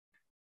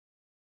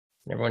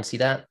Everyone see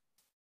that?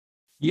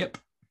 Yep.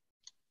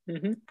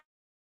 Mm-hmm.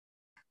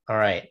 All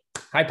right.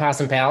 Hi,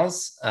 Possum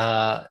Pals.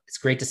 It's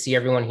great to see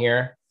everyone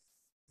here.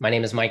 My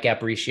name is Mike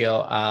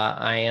Aparicio.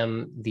 I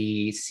am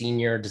the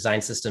senior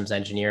design systems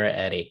engineer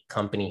at a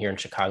company here in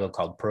Chicago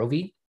called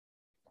Provi.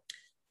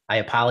 I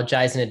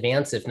apologize in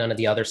advance if none of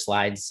the other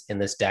slides in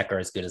this deck are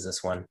as good as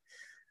this one.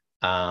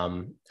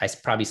 I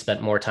probably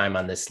spent more time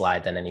on this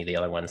slide than any of the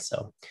other ones.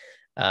 So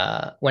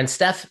when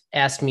Steph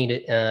asked me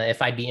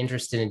if I'd be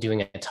interested in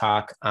doing a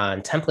talk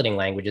on templating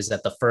languages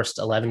at the first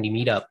Eleventy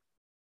meetup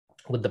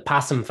with the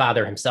possum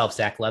father himself,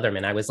 Zach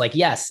Leatherman, I was like,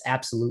 yes,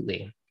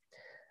 absolutely.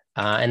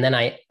 And then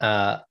I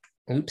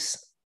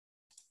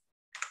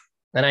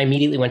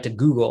immediately went to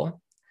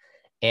Google.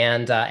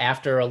 And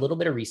after a little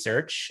bit of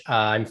research,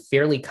 I'm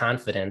fairly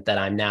confident that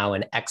I'm now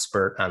an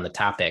expert on the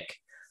topic.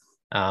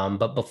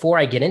 But before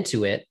I get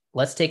into it,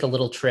 let's take a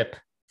little trip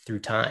through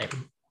time.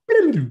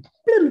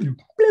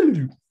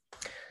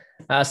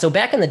 So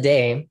back in the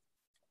day,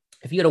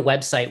 if you had a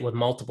website with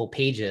multiple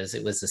pages,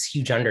 it was this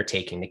huge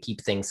undertaking to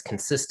keep things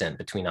consistent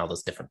between all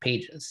those different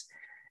pages.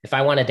 If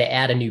I wanted to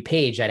add a new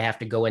page, I'd have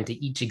to go into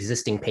each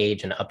existing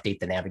page and update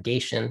the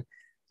navigation.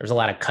 There's a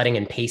lot of cutting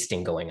and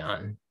pasting going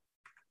on.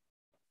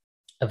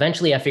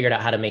 Eventually, I figured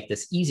out how to make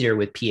this easier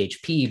with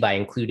PHP by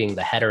including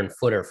the header and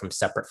footer from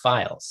separate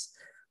files.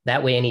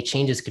 That way, any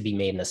changes could be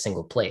made in a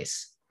single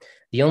place.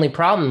 The only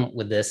problem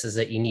with this is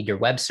that you need your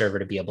web server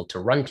to be able to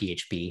run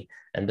PHP.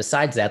 And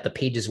besides that, the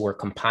pages were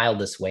compiled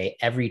this way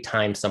every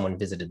time someone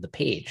visited the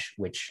page,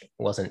 which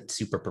wasn't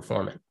super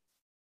performant.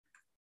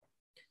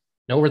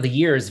 And over the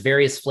years,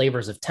 various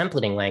flavors of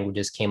templating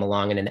languages came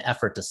along in an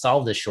effort to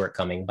solve this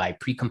shortcoming by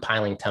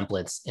pre-compiling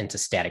templates into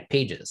static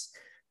pages.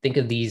 Think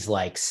of these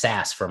like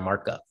Sass for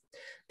markup.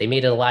 They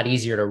made it a lot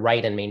easier to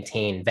write and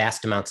maintain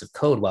vast amounts of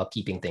code while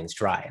keeping things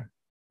dry.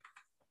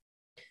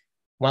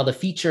 While the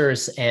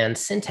features and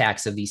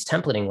syntax of these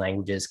templating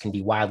languages can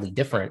be wildly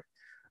different,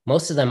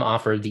 most of them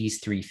offer these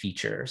three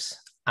features: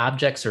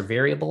 objects or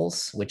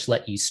variables, which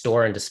let you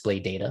store and display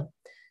data;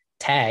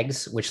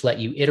 tags, which let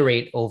you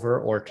iterate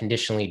over or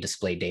conditionally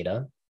display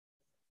data;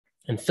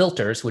 and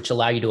filters, which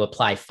allow you to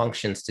apply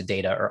functions to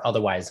data or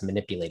otherwise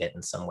manipulate it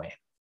in some way.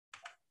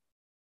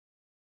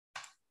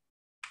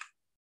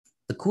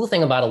 The cool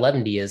thing about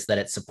Eleventy is that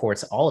it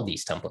supports all of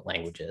these template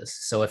languages.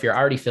 So if you're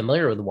already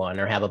familiar with one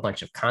or have a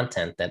bunch of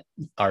content that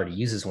already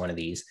uses one of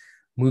these,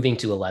 moving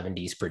to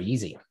Eleventy is pretty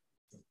easy.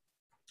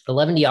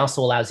 Eleventy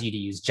also allows you to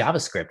use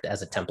JavaScript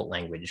as a template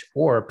language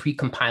or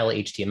precompile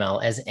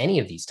HTML as any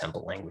of these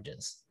template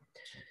languages.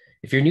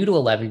 If you're new to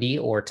Eleventy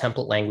or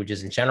template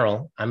languages in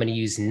general, I'm going to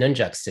use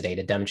Nunjucks today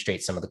to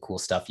demonstrate some of the cool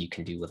stuff you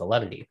can do with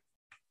Eleventy.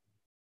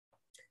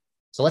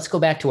 So let's go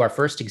back to our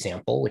first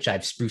example, which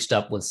I've spruced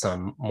up with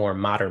some more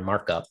modern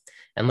markup,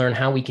 and learn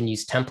how we can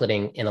use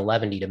templating in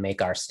Eleventy to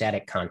make our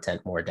static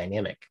content more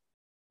dynamic.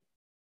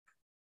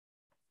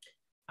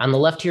 On the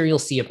left here, you'll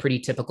see a pretty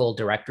typical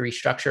directory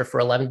structure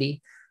for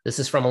Eleventy. This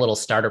is from a little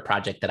starter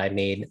project that I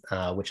made,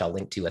 which I'll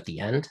link to at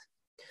the end.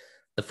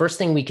 The first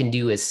thing we can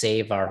do is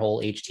save our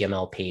whole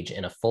HTML page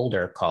in a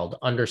folder called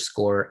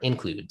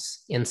 _includes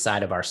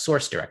inside of our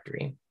source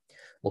directory.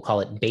 We'll call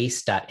it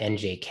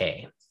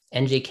base.njk.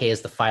 NJK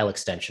is the file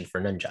extension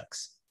for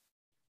Nunjucks.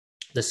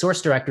 The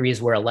source directory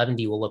is where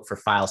Eleventy will look for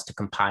files to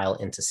compile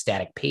into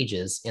static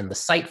pages in the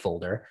site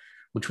folder,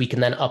 which we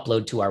can then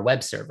upload to our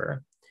web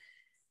server.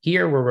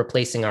 Here, we're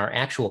replacing our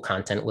actual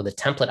content with a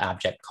template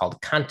object called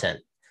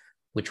content,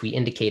 which we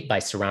indicate by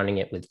surrounding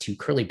it with two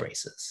curly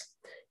braces.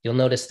 You'll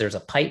notice there's a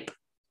pipe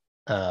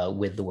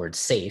with the word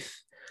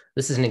safe.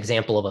 This is an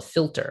example of a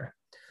filter.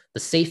 The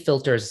safe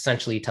filter is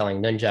essentially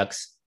telling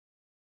Nunjucks,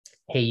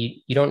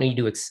 hey, you don't need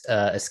to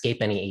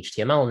escape any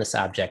HTML in this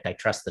object. I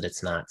trust that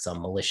it's not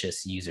some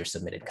malicious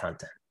user-submitted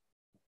content.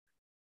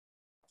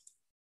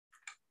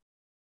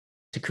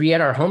 To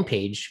create our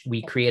homepage,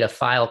 we create a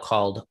file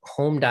called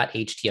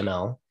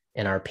home.html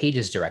in our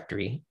pages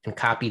directory and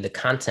copy the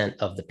content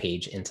of the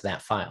page into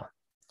that file.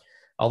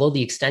 Although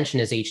the extension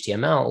is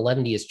HTML,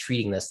 Eleventy is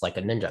treating this like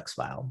a Nunjucks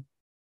file.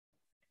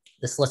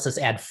 This lets us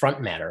add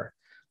front matter,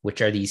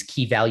 which are these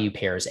key value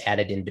pairs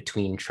added in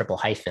between triple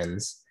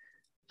hyphens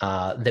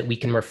that we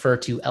can refer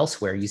to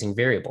elsewhere using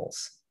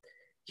variables.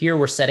 Here,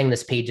 we're setting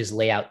this page's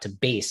layout to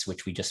base,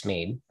 which we just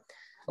made.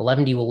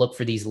 Eleventy will look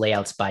for these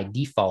layouts by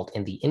default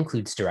in the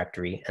includes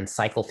directory and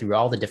cycle through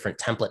all the different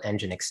template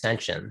engine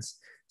extensions.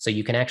 So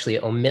you can actually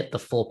omit the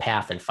full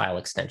path and file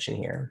extension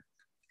here.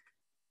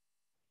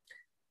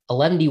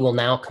 Eleventy will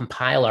now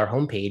compile our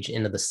homepage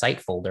into the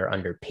site folder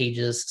under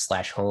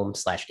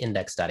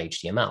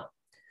pages/home/index.html.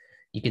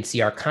 You can see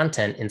our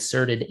content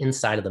inserted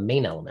inside of the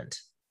main element.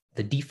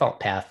 The default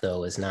path,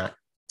 though, is not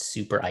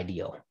super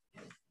ideal.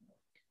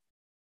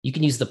 You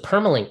can use the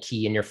permalink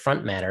key in your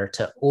front matter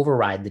to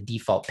override the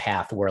default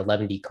path where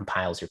Eleventy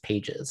compiles your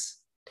pages.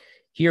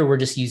 Here, we're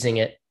just using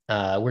a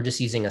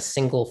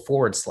single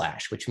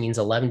 /, which means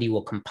Eleventy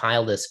will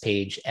compile this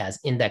page as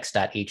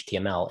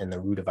index.html in the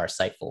root of our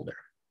site folder,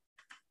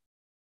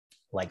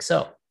 like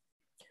so.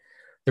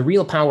 The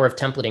real power of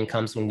templating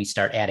comes when we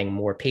start adding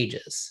more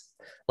pages.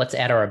 Let's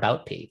add our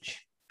About page.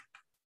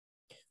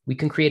 We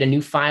can create a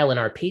new file in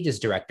our Pages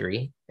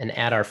directory and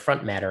add our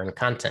front matter and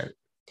content.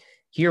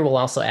 Here, we'll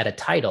also add a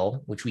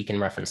title, which we can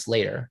reference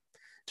later.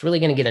 It's really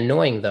going to get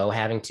annoying, though,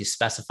 having to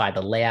specify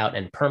the layout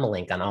and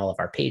permalink on all of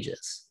our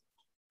pages.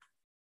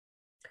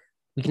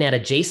 We can add a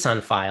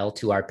JSON file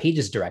to our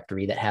Pages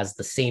directory that has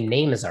the same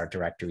name as our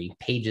directory,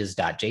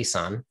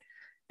 pages.json,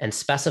 and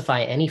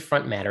specify any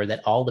front matter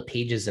that all the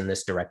pages in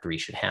this directory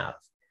should have.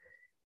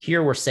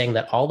 Here, we're saying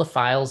that all the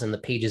files in the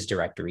Pages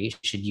directory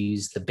should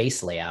use the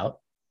base layout,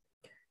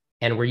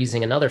 and we're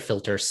using another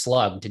filter,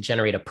 slug, to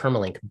generate a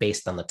permalink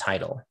based on the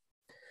title.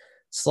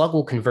 Slug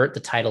will convert the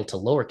title to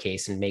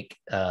lowercase and make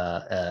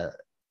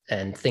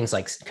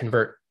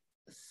convert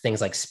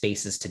things like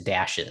spaces to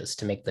dashes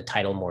to make the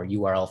title more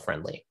URL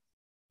friendly.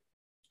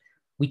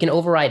 We can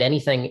override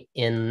anything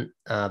in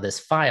this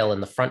file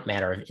in the front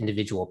matter of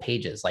individual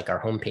pages, like our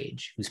home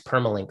page, whose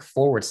permalink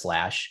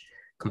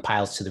 /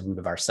 compiles to the root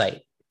of our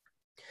site.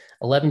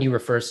 Eleventy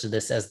refers to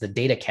this as the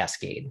data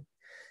cascade.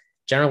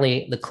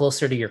 Generally, the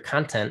closer to your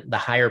content, the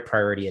higher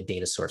priority a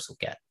data source will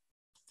get.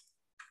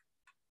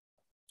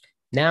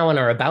 Now on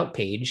our About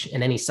page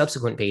and any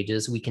subsequent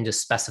pages, we can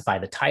just specify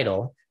the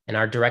title, and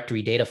our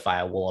directory data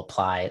file will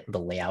apply the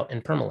layout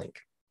and permalink.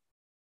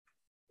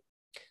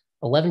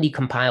 Eleventy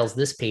compiles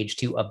this page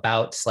to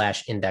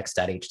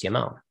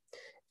about/index.html.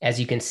 As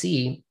you can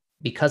see,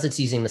 because it's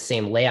using the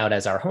same layout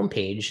as our home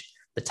page,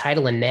 the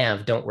title and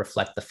nav don't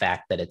reflect the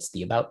fact that it's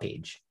the About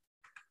page.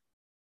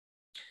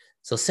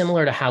 So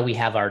similar to how we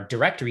have our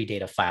directory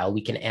data file,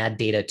 we can add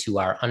data to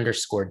our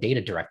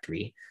 _data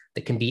directory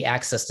that can be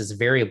accessed as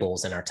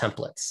variables in our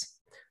templates.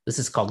 This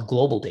is called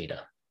global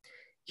data.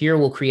 Here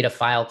we'll create a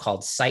file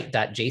called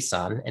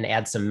site.json and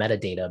add some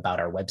metadata about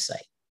our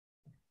website.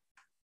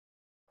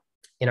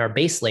 In our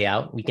base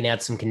layout, we can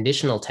add some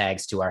conditional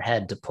tags to our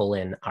head to pull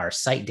in our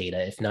site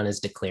data if none is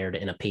declared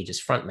in a page's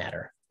front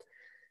matter.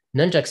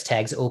 Nunjucks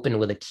tags open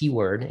with a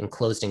keyword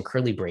enclosed in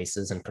curly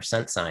braces and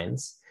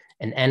 %signs,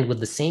 and end with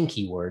the same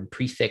keyword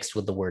prefixed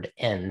with the word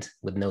end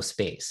with no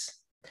space.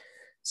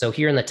 So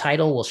here in the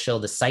title, we'll show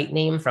the site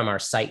name from our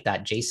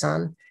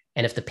site.json.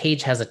 And if the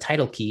page has a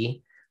title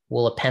key,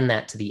 we'll append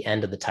that to the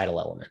end of the title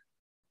element.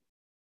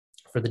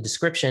 For the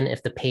description,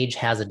 if the page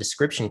has a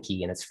description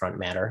key in its front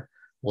matter,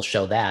 we'll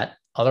show that.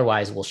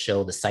 Otherwise, we'll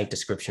show the site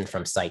description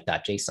from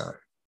site.json.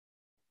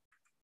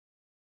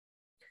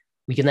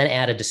 We can then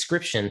add a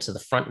description to the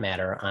front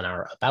matter on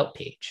our About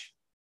page.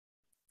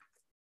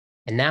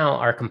 And now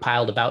our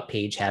compiled About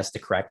page has the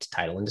correct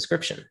title and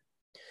description.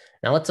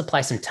 Now let's apply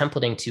some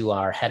templating to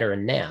our header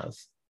and nav.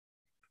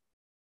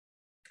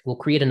 We'll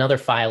create another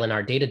file in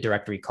our data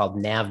directory called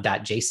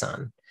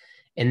nav.json.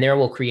 And there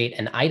we'll create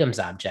an items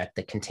object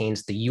that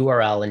contains the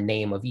URL and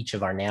name of each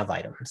of our nav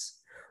items.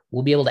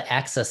 We'll be able to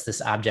access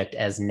this object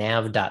as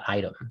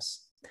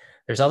nav.items.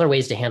 There's other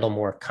ways to handle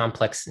more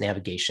complex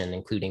navigation,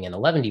 including an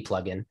Eleventy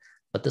plugin,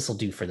 but this will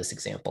do for this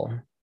example.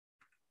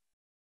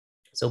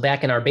 So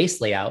back in our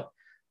base layout,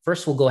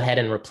 first, we'll go ahead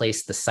and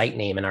replace the site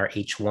name in our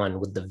H1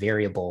 with the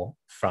variable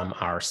from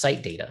our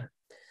site data.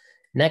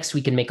 Next,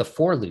 we can make a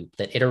for loop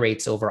that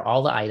iterates over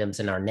all the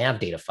items in our nav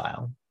data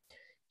file.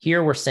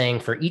 Here, we're saying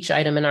for each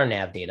item in our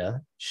nav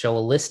data, show a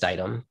list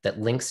item that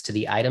links to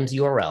the item's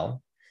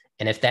URL.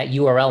 And if that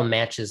URL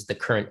matches the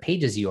current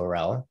page's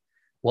URL,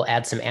 we'll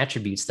add some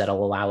attributes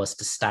that'll allow us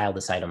to style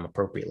this item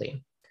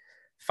appropriately.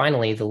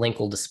 Finally, the link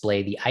will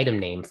display the item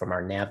name from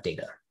our nav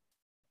data.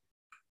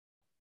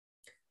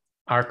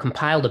 Our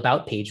compiled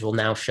About page will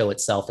now show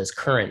itself as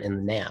current in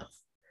the nav.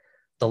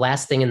 The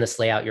last thing in this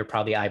layout you're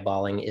probably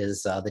eyeballing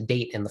is the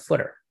date in the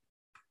footer.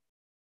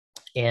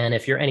 And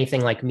if you're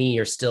anything like me,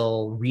 you're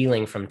still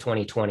reeling from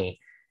 2020.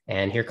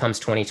 And here comes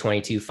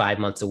 2022, 5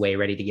 months away,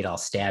 ready to get all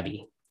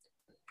stabby.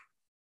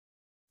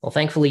 Well,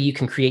 thankfully, you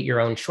can create your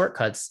own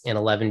shortcuts in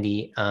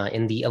Eleventy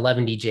in the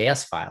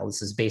Eleventy.js file.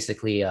 This is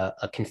basically a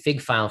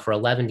config file for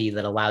Eleventy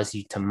that allows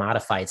you to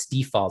modify its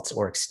defaults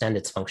or extend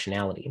its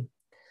functionality.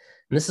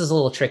 And this is a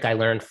little trick I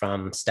learned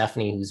from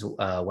Stephanie, who's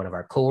one of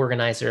our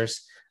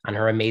co-organizers on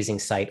her amazing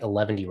site,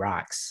 Eleventy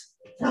Rocks.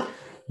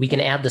 We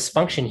can add this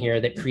function here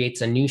that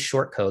creates a new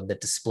shortcode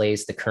that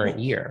displays the current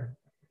year.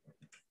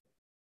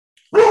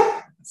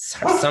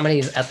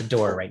 Somebody's at the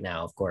door right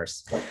now, of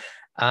course.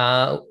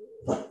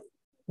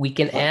 We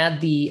can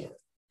add the,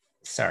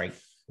 sorry.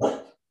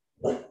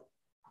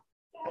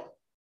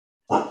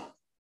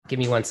 Give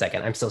me 1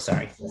 second. I'm so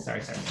sorry.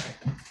 Sorry.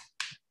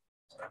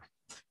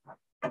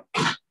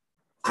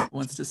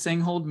 Wants to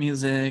sing hold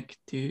music.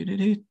 Do, do,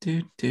 do,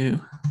 do,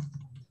 do.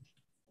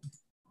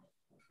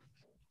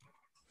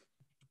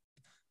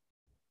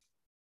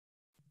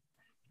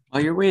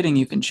 While you're waiting,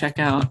 you can check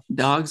out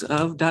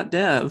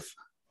dogsof.dev,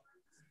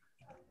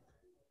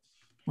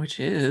 which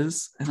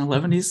is an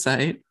Eleventy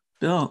site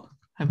built,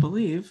 I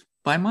believe,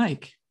 by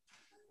Mike.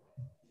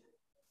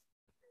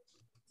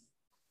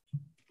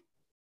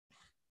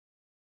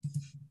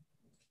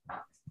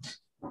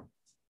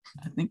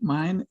 I think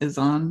mine is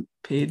on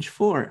page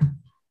 4.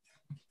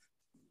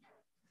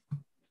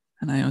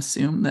 And I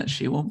assume that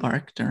she will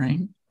bark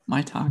during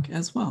my talk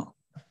as well.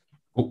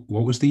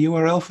 What was the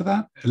URL for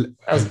that?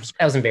 That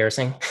was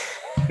embarrassing.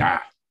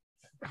 Ah.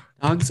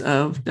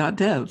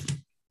 Dogsof.dev.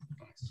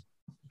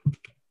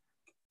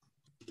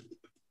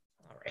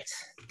 All right.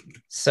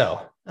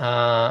 So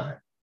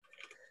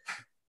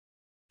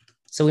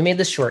we made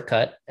this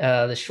shortcut,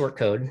 the short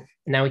code.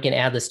 Now we can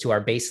add this to our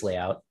base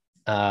layout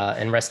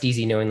and rest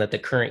easy knowing that the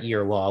current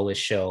year will always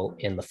show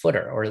in the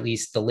footer, or at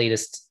least the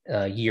latest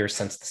year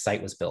since the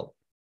site was built.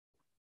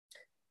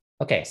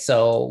 Okay,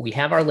 so we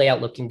have our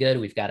layout looking good.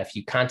 We've got a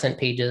few content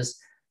pages.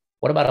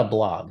 What about a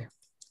blog?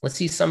 Let's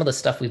see some of the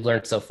stuff we've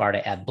learned so far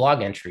to add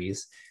blog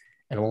entries,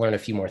 and we'll learn a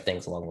few more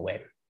things along the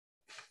way.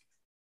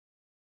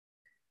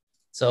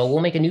 So we'll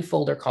make a new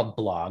folder called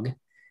blog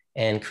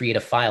and create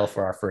a file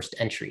for our first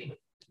entry.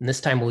 And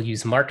this time we'll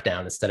use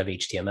Markdown instead of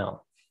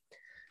HTML.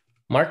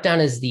 Markdown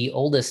is the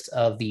oldest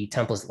of the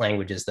template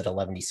languages that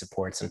Eleventy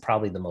supports and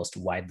probably the most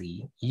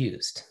widely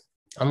used.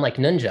 Unlike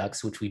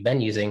Nunjucks, which we've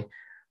been using,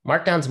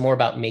 Markdown's more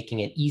about making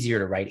it easier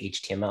to write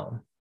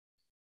HTML.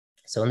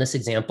 So in this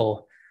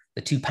example,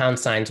 the 2 pound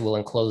signs will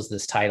enclose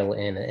this title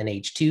in an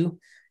H2,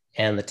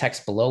 and the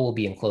text below will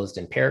be enclosed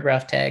in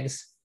paragraph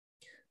tags.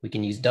 We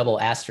can use double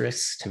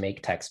asterisks to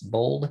make text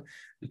bold.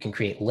 We can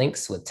create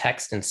links with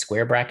text in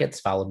square brackets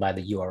followed by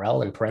the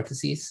URL in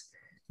parentheses.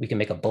 We can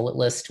make a bullet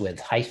list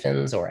with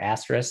hyphens or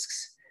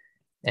asterisks.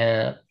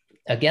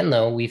 Again,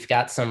 though, we've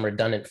got some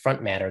redundant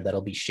front matter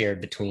that'll be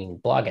shared between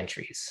blog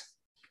entries.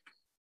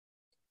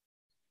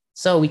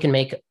 So we can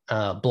make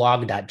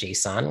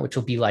blog.json, which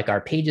will be like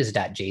our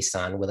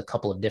pages.json with a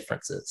couple of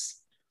differences.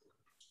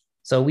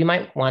 So we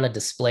might want to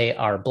display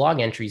our blog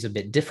entries a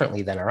bit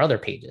differently than our other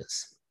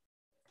pages.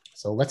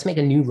 So let's make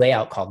a new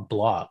layout called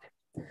blog.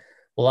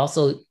 We'll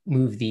also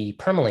move the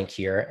permalink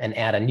here and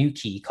add a new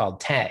key called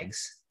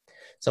tags.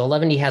 So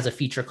Eleventy has a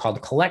feature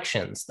called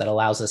collections that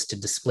allows us to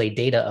display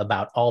data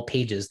about all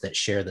pages that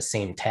share the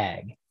same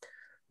tag.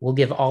 We'll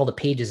give all the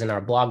pages in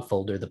our blog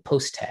folder the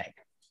post tag.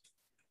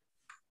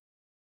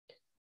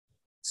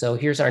 So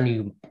here's our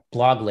new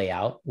blog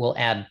layout. We'll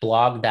add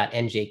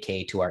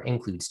blog.njk to our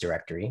includes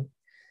directory.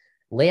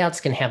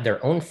 Layouts can have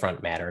their own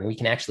front matter, and we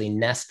can actually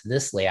nest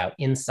this layout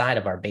inside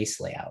of our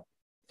base layout.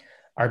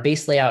 Our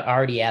base layout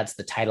already adds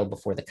the title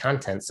before the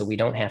content, so we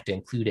don't have to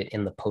include it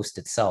in the post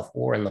itself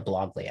or in the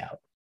blog layout.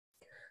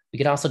 We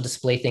could also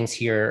display things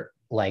here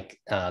like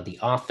the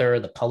author,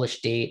 the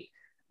publish date,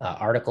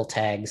 article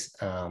tags.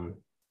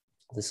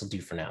 This will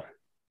do for now.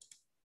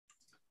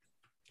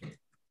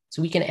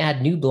 So we can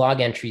add new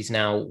blog entries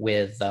now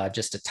with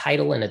just a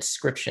title and a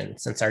description,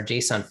 since our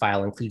JSON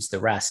file includes the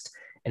rest,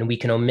 and we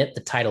can omit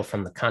the title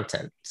from the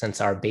content since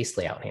our base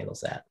layout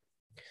handles that.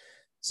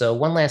 So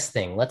one last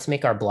thing, let's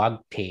make our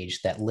blog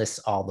page that lists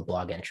all the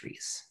blog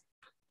entries.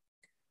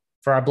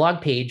 For our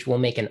blog page, we'll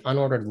make an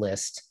unordered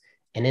list,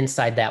 and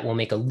inside that we'll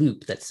make a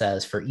loop that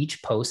says for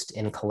each post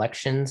in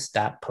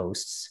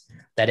collections.posts,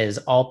 that is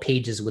all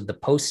pages with the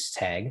posts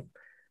tag,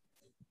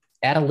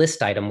 add a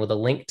list item with a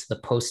link to the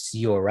post's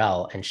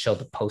URL and show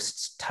the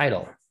post's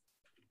title.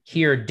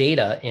 Here,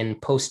 data in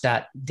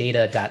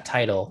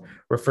post.data.title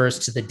refers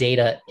to the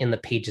data in the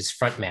page's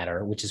front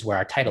matter, which is where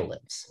our title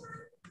lives.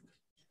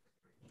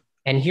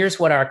 And here's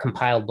what our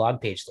compiled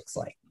blog page looks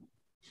like.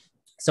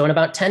 So in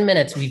about 10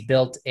 minutes, we've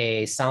built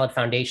a solid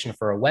foundation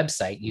for a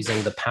website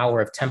using the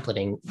power of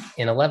templating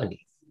in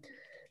Eleventy.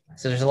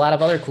 So there's a lot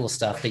of other cool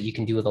stuff that you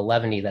can do with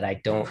Eleventy that I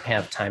don't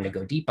have time to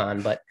go deep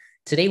on, but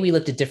today we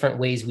looked at different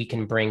ways we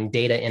can bring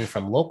data in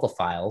from local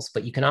files,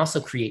 but you can also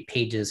create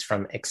pages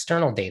from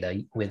external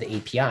data with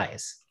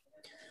APIs.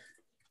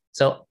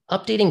 So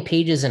updating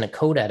pages in a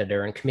code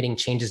editor and committing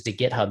changes to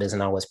GitHub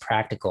isn't always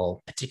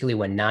practical, particularly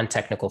when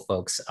non-technical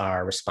folks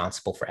are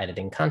responsible for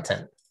editing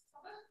content.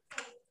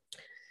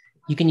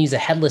 You can use a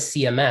headless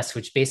CMS,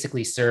 which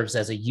basically serves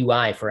as a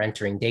UI for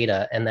entering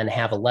data, and then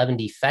have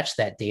Eleventy fetch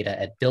that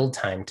data at build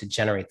time to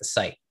generate the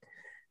site.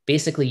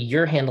 Basically,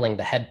 you're handling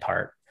the head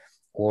part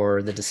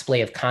or the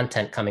display of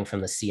content coming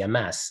from the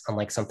CMS,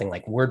 unlike something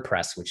like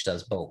WordPress, which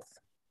does both.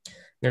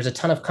 There's a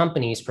ton of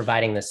companies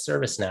providing this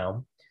service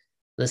now.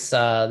 This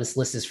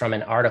list is from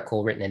an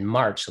article written in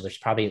March, so there's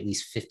probably at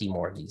least 50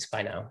 more of these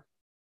by now.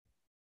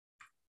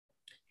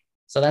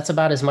 So that's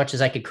about as much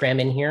as I could cram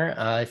in here.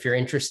 If you're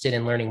interested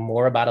in learning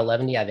more about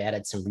Eleventy, I've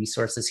added some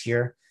resources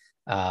here.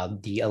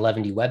 The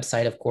Eleventy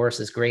website, of course,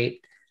 is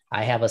great.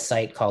 I have a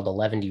site called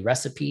Eleventy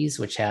Recipes,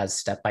 which has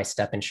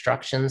step-by-step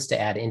instructions to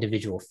add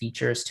individual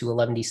features to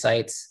Eleventy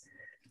sites.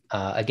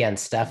 Again,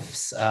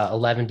 Steph's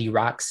Eleventy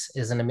Rocks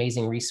is an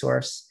amazing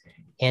resource.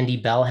 Andy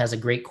Bell has a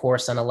great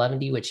course on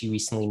Eleventy, which he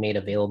recently made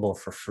available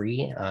for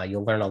free.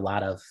 You'll learn a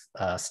lot of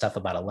stuff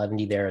about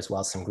Eleventy there, as well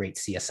as some great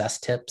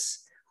CSS tips.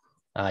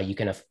 You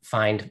can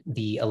find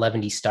the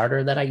Eleventy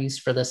starter that I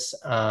used for this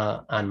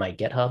on my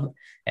GitHub.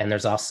 And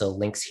there's also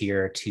links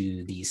here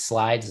to these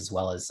slides, as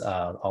well as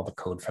all the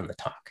code from the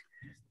talk.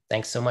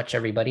 Thanks so much,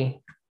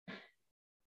 everybody.